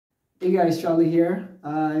Hey guys, Charlie here.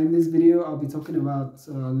 In this video, I'll be talking about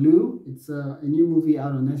Lou. It's a new movie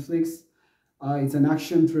out on Netflix. It's an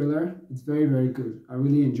action thriller. It's very, very good. I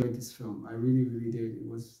really enjoyed this film. I really, really did.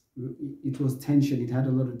 It was tension. It had a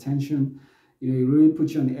lot of tension. It really put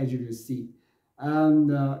you on the edge of your seat. And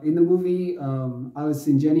in the movie,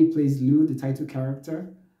 Allison Janney plays Lou, the title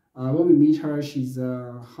character. When we meet her, she's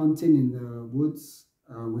hunting in the woods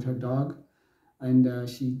with her dog, and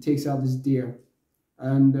she takes out this deer,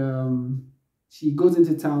 and she goes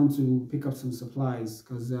into town to pick up some supplies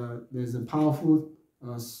because there's a powerful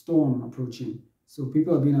storm approaching. So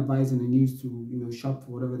people are being advised in the news to shop for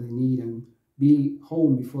whatever they need and be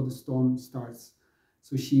home before the storm starts.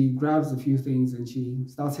 So she grabs a few things and she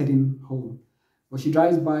starts heading home. But she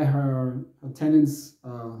drives by her tenant's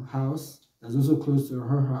house that's also close to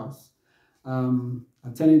her house.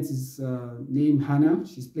 Her tenant is named Hannah.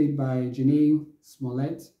 She's played by Jurnee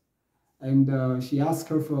Smollett, and she asked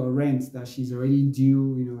her for a rent that she's already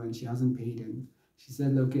due, and she hasn't paid. And she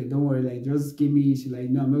said, "Okay, don't worry, like just give me." She's like,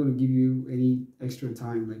 "No, I'm not gonna give you any extra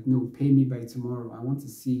time. Like, no, pay me by tomorrow. I want to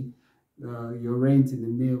see your rent in the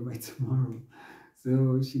mail by tomorrow."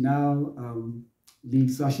 So she now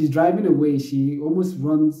leaves. So as she's driving away, she almost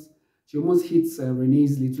runs. She almost hits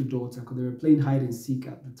Renee's little daughter because they were playing hide and seek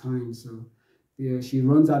at the time. So yeah, she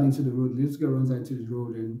runs out into the road. Little girl runs out into the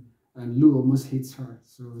road, and Lou almost hits her.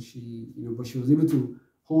 So she, but she was able to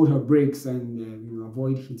hold her brakes and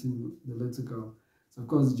avoid hitting the little girl. So of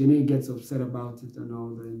course, Janae gets upset about it and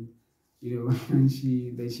all. Then and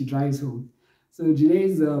she drives home. So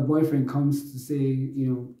Janae's boyfriend comes to say,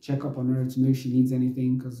 check up on her to know if she needs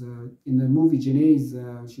anything. Because in the movie, Janae's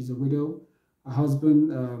she's a widow. Her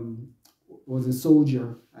husband was a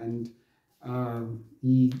soldier, and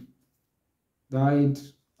he died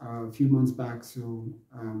a few months back. So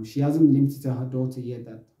she hasn't been able to tell her daughter yet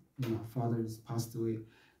that her father has passed away.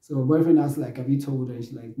 So her boyfriend asked, like, have you told her? And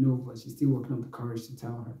she's like, no, but she's still working up the courage to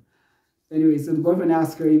tell her. Anyway, so the boyfriend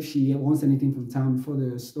asked her if she wants anything from town before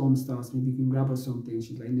the storm starts. Maybe you can grab her something.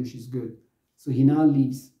 She's like, no, she's good. So he now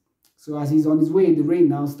leaves. So as he's on his way, the rain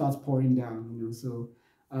now starts pouring down. So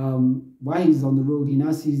while he's on the road, he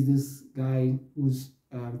now sees this guy who's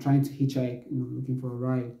trying to hitchhike, looking for a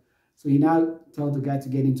ride. So he now tells the guy to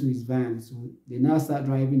get into his van. So they now start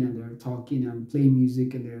driving and they're talking and playing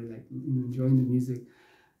music and they're like enjoying the music.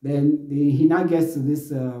 Then he now gets to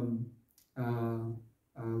this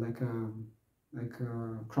like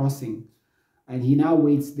a crossing, and he now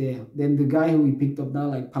waits there. Then the guy who he picked up now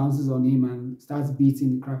like pounces on him and starts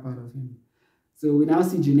beating the crap out of him. So we now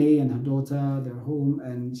see Janae and her daughter. They're home,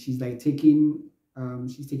 and she's like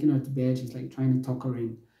she's taking her to bed. She's like trying to tuck her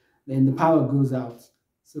in. Then the power goes out.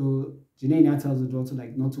 So Janae now tells her daughter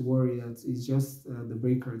like not to worry. That it's just the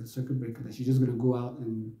breaker, the circuit breaker. That she's just gonna go out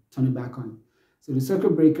and turn it back on. So the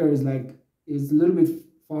circuit breaker is a little bit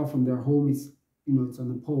far from their home. It's on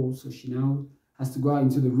the pole. So she now has to go out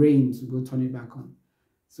into the rain to go turn it back on.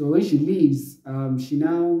 So when she leaves, she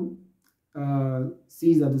now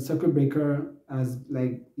sees that the circuit breaker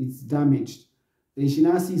it's damaged. Then she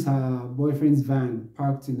now sees her boyfriend's van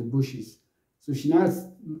parked in the bushes. So she now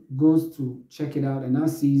goes to check it out and now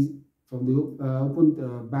sees from the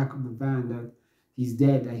open back of the van that he's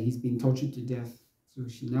dead, that he's been tortured to death. So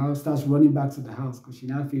she now starts running back to the house because she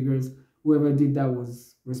now figures whoever did that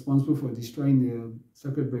was responsible for destroying the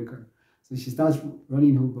circuit breaker. So she starts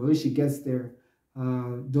running home, but when she gets there,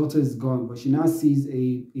 daughter is gone. But she now sees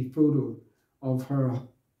a photo of her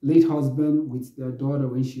late husband with their daughter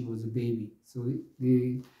when she was a baby. So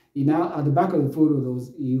he now at the back of the photo,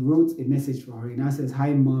 he wrote a message for her. He now says,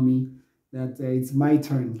 "Hi, mommy, that it's my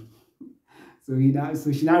turn." So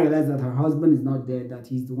she now realized that her husband is not dead, that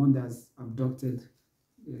he's the one that's abducted,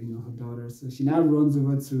 her daughter. So she now runs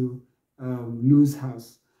over to Lou's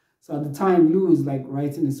house. So at the time, Lou is like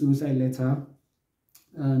writing a suicide letter,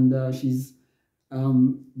 and she's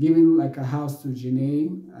giving like a house to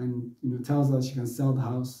Janae, and tells her she can sell the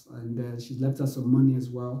house, and she's left her some money as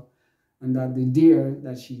well, and that the deer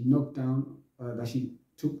that she knocked down, that she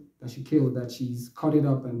killed, that she's cut it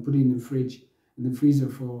up and put it in the fridge, in the freezer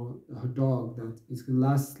for her dog, that it can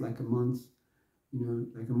last like a month,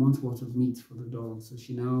 like a month worth of meat for the dog. So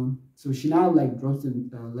she now like drops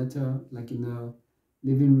the letter like in the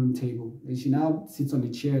living room table. And she now sits on a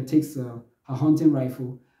chair, takes her hunting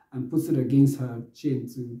rifle and puts it against her chin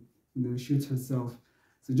to shoot herself.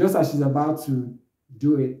 So just as she's about to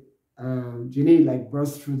do it, Janae like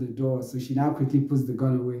bursts through the door. So she now quickly puts the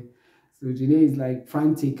gun away. So Janae is like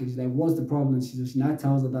frantic, and she's like, "What's the problem?" She now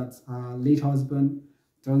tells her that her late husband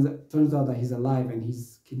turns out that he's alive and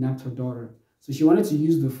he's kidnapped her daughter. So she wanted to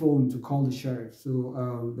use the phone to call the sheriff.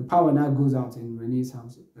 So the power now goes out in Renee's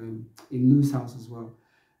house, in Lou's house as well.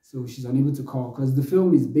 So she's unable to call because the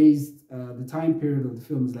film is based, the time period of the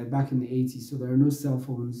film is like back in the 80s. So there are no cell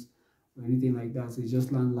phones or anything like that. So it's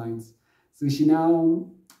just landlines. So she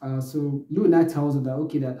now, so Lou now tells her that,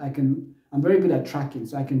 okay, that I'm very good at tracking.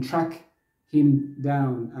 So I can track him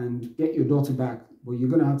down and get your daughter back. But you're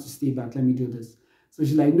going to have to stay back. Let me do this. So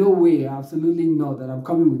she's like, no way, absolutely not, that I'm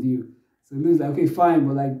coming with you. So Lou's like, okay, fine,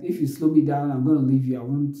 but like, if you slow me down, I'm gonna leave you. I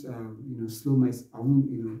won't, I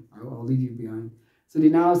won't, I'll leave you behind. So they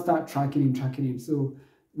now start tracking him. So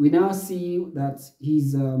we now see that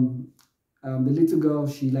he's, the little girl,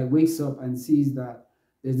 she like wakes up and sees that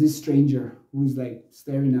there's this stranger who's like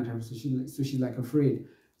staring at her. So she's like afraid.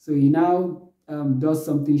 So he now does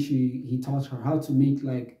something he taught her, how to make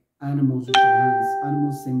like animals with your hands,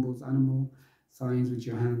 animal symbols, animal signs with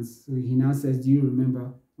your hands. So he now says, do you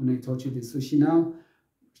remember when I taught you this? So she now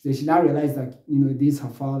realized that, this is her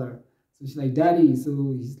father. So she's like, Daddy.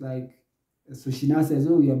 So he's like, so she now says,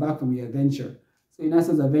 oh, you're back from your adventure. So he now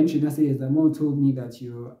says, adventure. He now says, yes, the mom told me that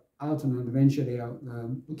you're out on an adventure. They are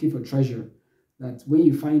looking for treasure. That when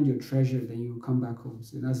you find your treasure, then you come back home.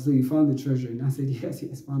 So you found the treasure. And I said, yes,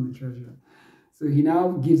 found the treasure. So he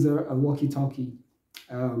now gives her a walkie-talkie,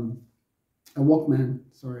 a Walkman.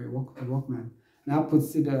 Now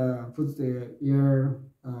puts the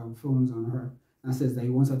earphones on her and says that he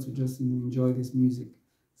wants her to just enjoy this music.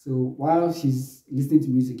 So while she's listening to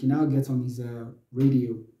music, he now gets on his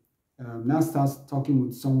radio. Now starts talking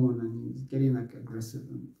with someone and he's getting like aggressive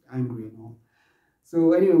and angry and all.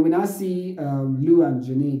 So anyway, we now see Lou and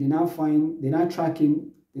Jurnee. They now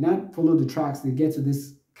follow the tracks. They get to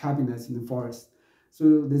this cabin that's in the forest.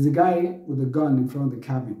 So there's a guy with a gun in front of the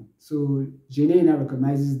cabin. So Jurnee now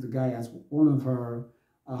recognizes the guy as one of her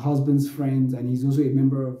husband's friends, and he's also a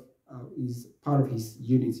member of, he's part of his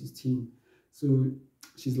unit, his team. So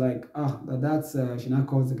she's like, she now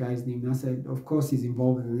calls the guy's name. And I said, of course he's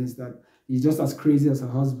involved in this, that he's just as crazy as her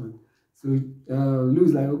husband. So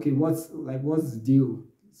Lou's like, okay, what's the deal?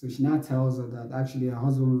 So she now tells her that actually her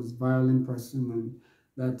husband was a violent person, and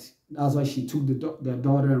that's why she took their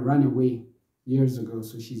daughter and ran away years ago.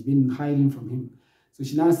 So she's been hiding from him. So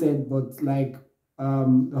she now said, but like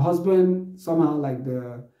the husband somehow, like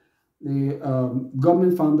the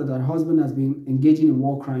government found that her husband has been engaging in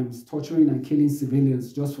war crimes, torturing and killing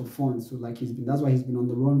civilians just for fun. So like that's why he's been on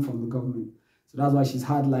the run from the government. So that's why she's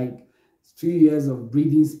had like 2 years of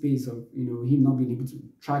breathing space of him not being able to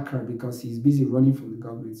track her because he's busy running from the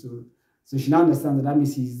government. So she now understands that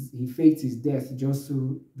means he faked his death just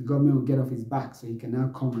so the government will get off his back, so he can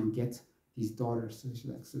now come and get his daughter. So she's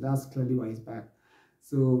like, so that's clearly why he's back.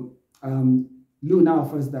 So Lou now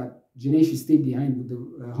offers that Jurnee should stay behind with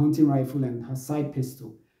the hunting rifle and her side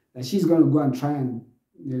pistol. That she's going to go and try and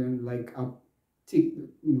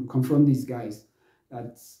confront these guys.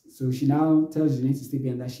 So she now tells Jurnee to stay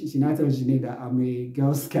behind. That she now tells Jurnee that I'm a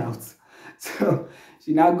Girl Scout. So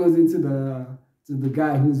she now goes into the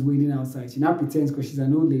guy who's waiting outside. She now pretends, because she's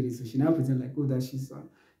an old lady, so she now pretends like, oh, that she's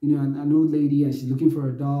an old lady and she's looking for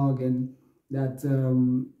a dog, and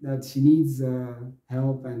that she needs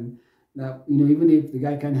help, and that even if the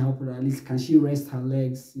guy can't help her, at least can she rest her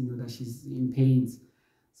legs, that she's in pains.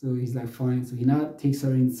 So he's like, fine. So he now takes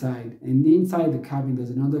her inside, and inside the cabin there's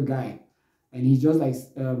another guy, and he's just like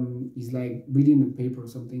he's like reading the paper or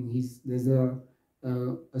something. There's a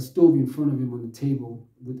stove in front of him on the table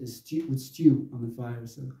with stew on the fire.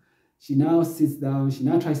 So she now sits down. She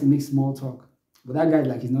now tries to make small talk, but that guy,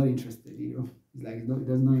 like, he's not interested. He's like, he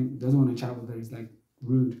doesn't want to chat with her. He's like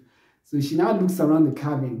rude. So she now looks around the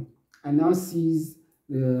cabin and now sees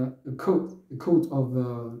the coat of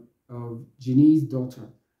Jurnee's daughter,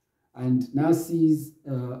 and now sees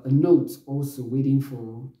a note also waiting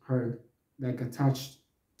for her, like attached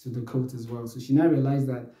to the coat as well. So she now realized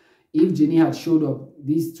that if Jurnee had showed up,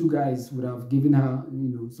 these two guys would have given her,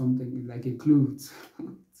 something like a clue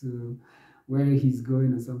to where he's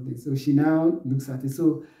going or something. So she now looks at it.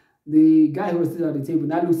 So the guy who was sitting at the table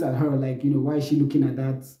now looks at her like, why is she looking at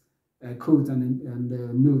that coat and the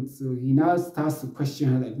note? So he now starts to question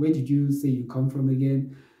her, like, where did you say you come from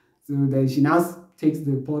again? So then she now takes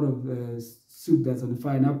the pot of soup that's on the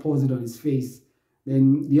fire, now pours it on his face.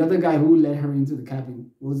 Then the other guy who led her into the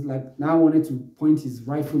cabin was like, now wanted to point his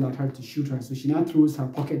rifle at her to shoot her. So she now throws her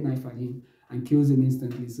pocket knife at him and kills him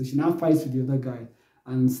instantly. So she now fights with the other guy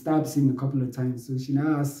and stabs him a couple of times. So she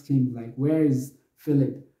now asks him, like, where is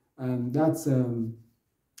Philip? That's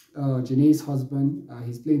Jurnee's husband.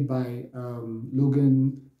 He's played by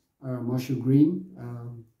Logan Marshall Green,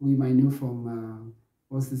 who you might know from,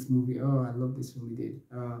 what's this movie? Oh, I love this film he did.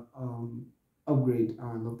 Upgrade.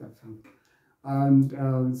 Oh, I love that film.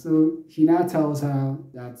 And so he now tells her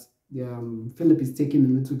that Philip is taking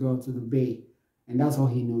the little girl to the bay, and that's all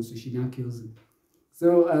he knows. So she now kills him.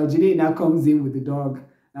 So Jurnee now comes in with the dog.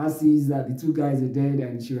 Now sees that the two guys are dead,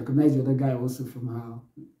 and she recognizes the other guy also from her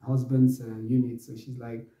husband's unit. So she's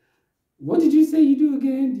like, "What did you say you do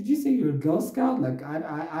again? Did you say you're a Girl Scout? Like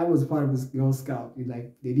I was part of this Girl Scout.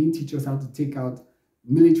 Like they didn't teach us how to take out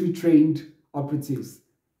military trained operatives,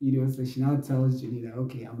 you know." So she now tells Jurnee that,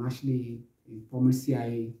 okay, I'm actually a former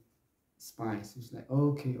CIA spy. So she's like,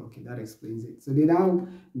 okay, okay, that explains it. So they now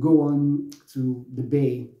go on to the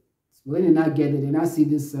bay. So when they now get there, they now see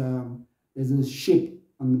this. There's a ship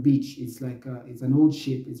on the beach. It's like it's an old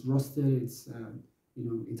ship. It's rusted. It's you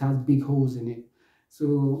know, it has big holes in it.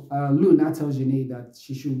 So Lou now tells Jurnee that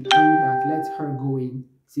she should hang back, let her go in,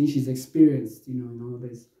 since she's experienced, you know, in all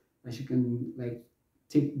this, that she can like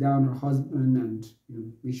take down her husband and, you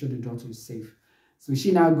know, make sure the daughter is safe. So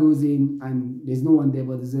she now goes in, and there's no one there,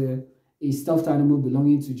 but there's a stuffed animal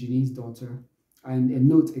belonging to Jurnee's daughter, and a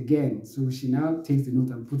note again. So she now takes the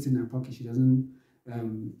note and puts it in her pocket. She doesn't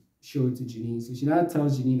show it to Jurnee. So she now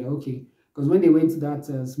tells Jurnee that, okay, because when they went to that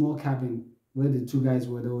small cabin where the two guys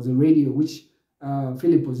were, there was a radio which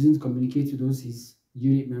Philip was using to communicate with those his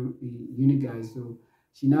unit guys. So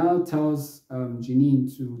she now tells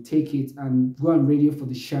Jurnee to take it and go and radio for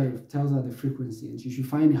the sheriff, tells her the frequency, and she should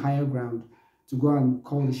find a higher ground to go and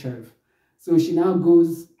call the sheriff. So she now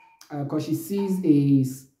goes, because she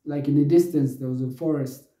sees like in the distance, there was a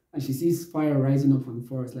forest, and she sees fire rising up from the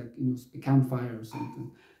forest, like, you know, a campfire or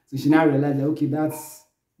something. So she now realized that, okay, that's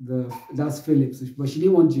Philip. So but she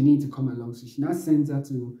didn't want Jurnee to come along. So she now sends her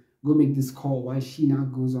to go make this call, while she now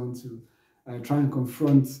goes on to try and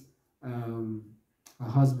confront her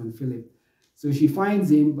husband, Philip. So she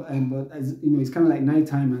finds him, but as you know, it's kind of like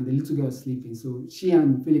nighttime, and the little girl is sleeping. So she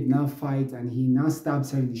and Philip now fight, and he now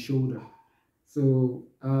stabs her in the shoulder. So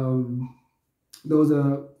there was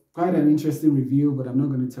quite an interesting review, but I'm not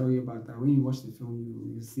going to tell you about that. When you watch the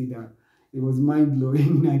film, you see that it was mind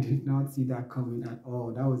blowing. I did not see that coming at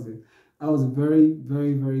all. That was a very,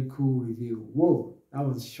 very, very cool review. Whoa, that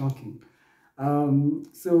was shocking.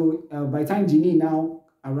 So by the time Jurnee now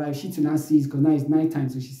arrives, she too now sees, because now it's nighttime,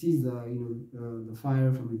 so she sees the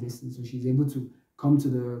fire from a distance. So she's able to come to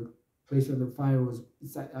the place where the fire was.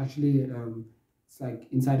 It's actually it's like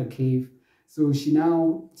inside a cave. So she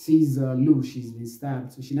now sees Lou. She's been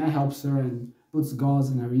stabbed. So she now helps her and puts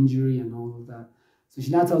gauze in her injury and all of that. So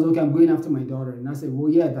she now tells, okay, I'm going after my daughter. And I said,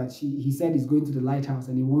 well, yeah, that he said he's going to the lighthouse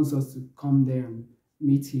and he wants us to come there and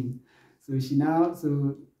meet him. So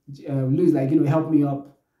Lou's like, help me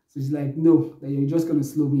up. So she's like, no, that you're just going to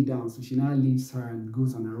slow me down. So she now leaves her and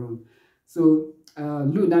goes on her own. So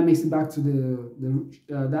Lou now makes it back to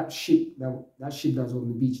that ship that's on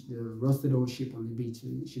the beach, the rusted old ship on the beach.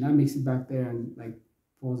 She now makes it back there and like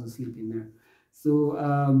falls asleep in there. So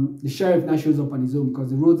the sheriff now shows up on his own because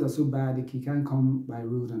the roads are so bad that he can't come by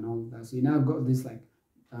road and all of that. So he now got this like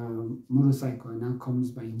motorcycle and now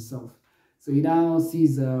comes by himself. So he now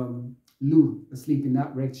sees Lou asleep in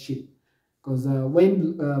that wrecked ship. Because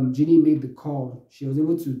when Jurnee made the call, she was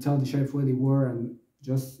able to tell the sheriff where they were and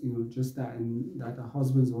just that, and that her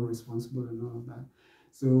husband's all responsible and all of that.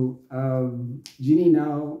 So Jurnee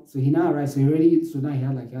now, so he now arrives. So now he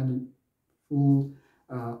had a full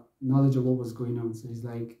knowledge of what was going on. So he's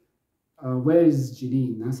like, where is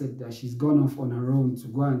Jurnee? And I said that she's gone off on her own to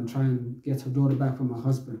go and try and get her daughter back from her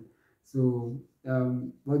husband. So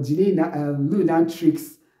but Lou now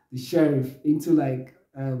tricks the sheriff into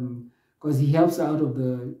because he helps her out of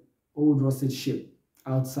the old rusted ship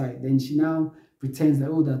outside. Then she now pretends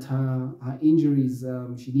that her injuries,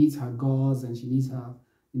 she needs her gauze and she needs her,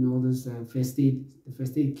 all those first aid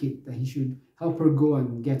kit, that he should help her go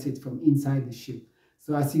and get it from inside the ship.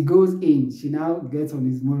 So as he goes in, she now gets on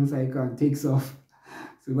his motorcycle and takes off.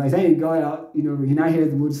 So by the time he got out, he now hears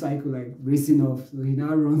the motorcycle like racing off. So he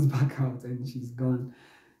now runs back out and she's gone.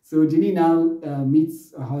 So Jurnee now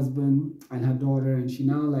meets her husband and her daughter, and she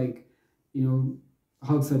now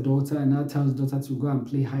hugs her daughter and now tells the daughter to go and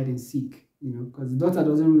play hide and seek, because the daughter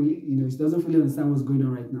doesn't really, she doesn't fully understand what's going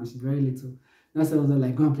on right now. She's very little. Now tells her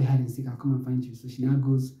like, go and play hide and seek. I'll come and find you. So she now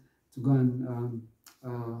goes to go and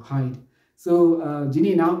hide. So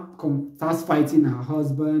Jurnee now starts fighting her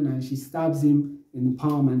husband, and she stabs him in the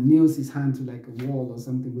palm and nails his hand to like a wall or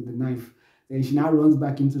something with the knife. Then she now runs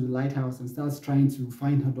back into the lighthouse and starts trying to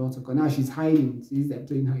find her daughter, because now she's hiding. She's there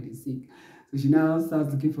playing hide and seek. So she now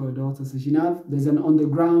starts looking for her daughter. So there's an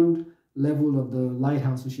underground level of the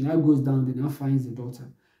lighthouse. So she now goes down and now finds the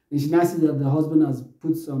daughter. And she now sees that the husband has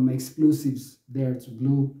put some explosives there to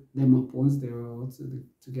blow them up once they're all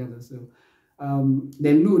together. So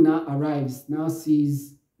Then Lou now arrives, now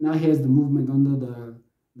hears the movement under the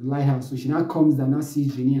lighthouse. So she now comes down, now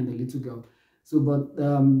sees Jurnee and the little girl. So, but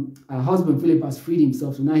her husband Philip has freed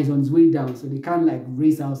himself, so now he's on his way down. So they can't like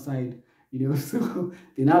race outside, you know. So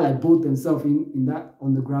they now like boat themselves in that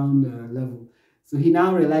on the ground level. So he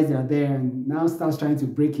now realizes they are there and now starts trying to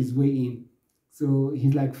break his way in. So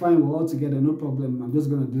he's like, fine, we're all together, no problem. I'm just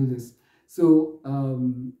gonna do this. So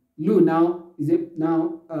Lou now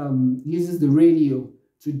uses the radio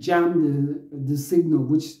to jam the signal,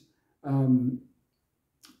 which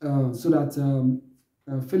so that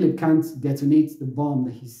Philip can't detonate the bomb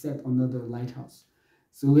that he set under the lighthouse.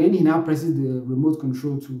 So when he now presses the remote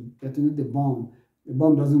control to detonate the bomb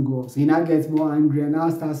doesn't go off. So he now gets more angry and now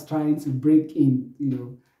starts trying to break in, you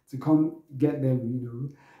know, to come get them, you know.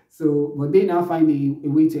 So, but they now find a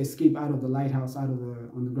way to escape out of the lighthouse,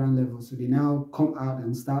 on the ground level. So they now come out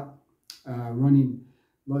and start running.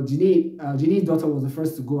 But Jurnee's daughter was the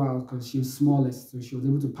first to go out because she was smallest, so she was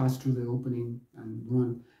able to pass through the opening and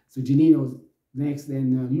run. So Jurnee was next.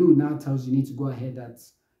 Then Lou now tells Jurnee to go ahead. That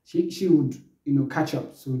she would, you know, catch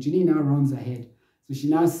up. So Jurnee now runs ahead. So she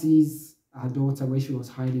now sees her daughter where she was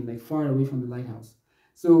hiding, like far away from the lighthouse.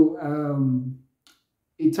 So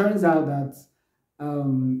it turns out that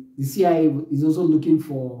the CIA is also looking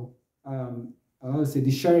for, I would say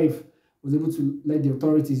the sheriff was able to let the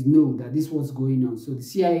authorities know that this was going on. So the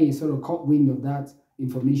CIA sort of caught wind of that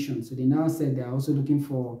information. So they now said they're also looking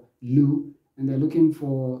for Lou and they're looking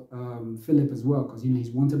for Philip as well, because, you know,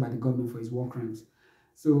 he's wanted by the government for his war crimes.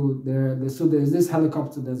 So there's this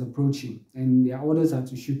helicopter that's approaching and their orders are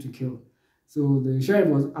to shoot to kill. So the sheriff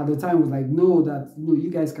was at the time was like, no,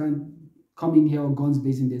 you guys can't come in here, guns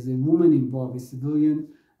blazing. There's a woman involved, a civilian,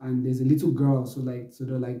 and there's a little girl. So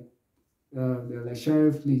they're like,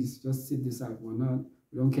 sheriff, please just sit this out. We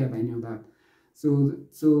don't care about any of that. So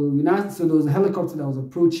there was a helicopter that was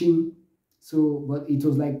approaching. So, but it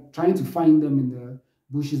was like trying to find them in the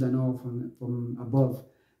bushes and all from above.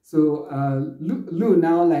 So Lou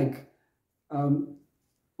now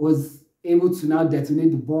was able to now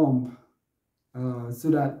detonate the bomb. So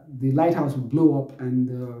that the lighthouse would blow up and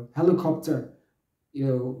the helicopter, you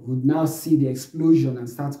know, would now see the explosion and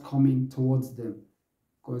start coming towards them.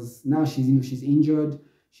 Because now she's injured.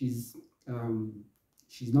 She's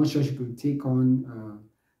not sure she could take on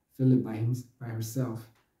Philip by herself.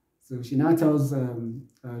 So she now tells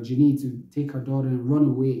Jurnee to take her daughter and run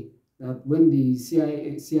away. That when the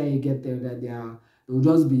CIA get there, that they'll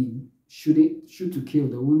just be shoot to kill.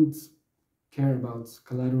 They won't care about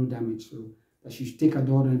collateral damage. So that she should take her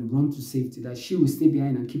daughter and run to safety, that she will stay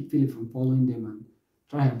behind and keep Philip from following them and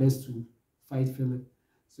try her best to fight Philip.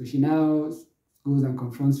 So she now goes and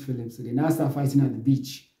confronts Philip. So they now start fighting at the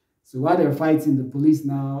beach. So while they're fighting, the police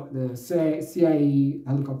now, the CIA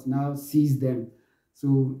helicopter now sees them.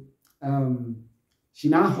 So she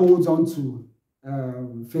now holds on to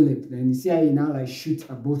Philip. Then the CIA now like shoots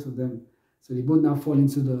at both of them. So they both now fall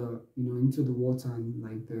into the water, and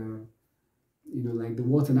like the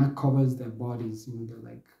water now covers their bodies. You know,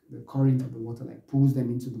 the current of the water like pulls them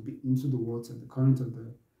into the water. The current of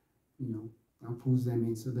the, now pulls them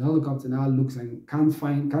in. So the helicopter now looks and can't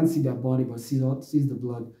see their body, but sees the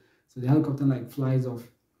blood. So the helicopter like flies off.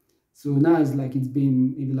 So now it's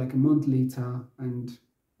been maybe like a month later, and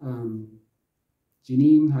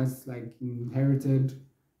Jurnee has like inherited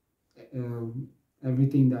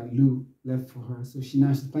everything that Lou left for her. So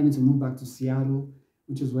she's planning to move back to Seattle,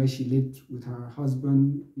 which is where she lived with her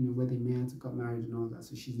husband, where they met, got married and all that.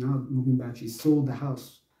 So she's now moving back. She sold the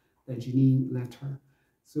house that Jurnee left her.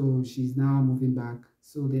 So she's now moving back.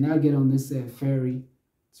 So they now get on this ferry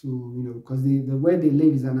to, because the where they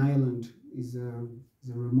live is an island, is a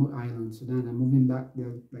remote island. So then they're moving back.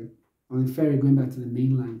 They're like on a ferry going back to the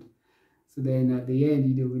mainland. So then at the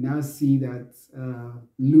end, we now see that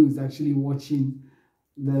Lou is actually watching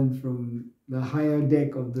them from the higher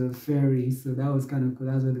deck of the ferry. So that was kind of cool.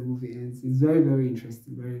 That's where the movie ends. It's very, very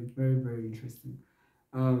interesting. Very, very, very interesting.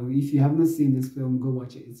 If you have not seen this film, go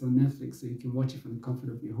watch it. It's on Netflix, so you can watch it from the comfort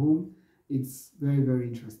of your home. It's very, very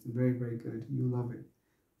interesting. Very, very good. You'll love it.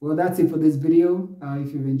 Well, that's it for this video.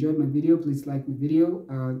 If you've enjoyed my video, please like my video.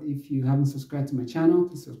 If you haven't subscribed to my channel,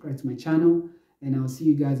 please subscribe to my channel. And I'll see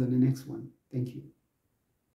you guys on the next one. Thank you.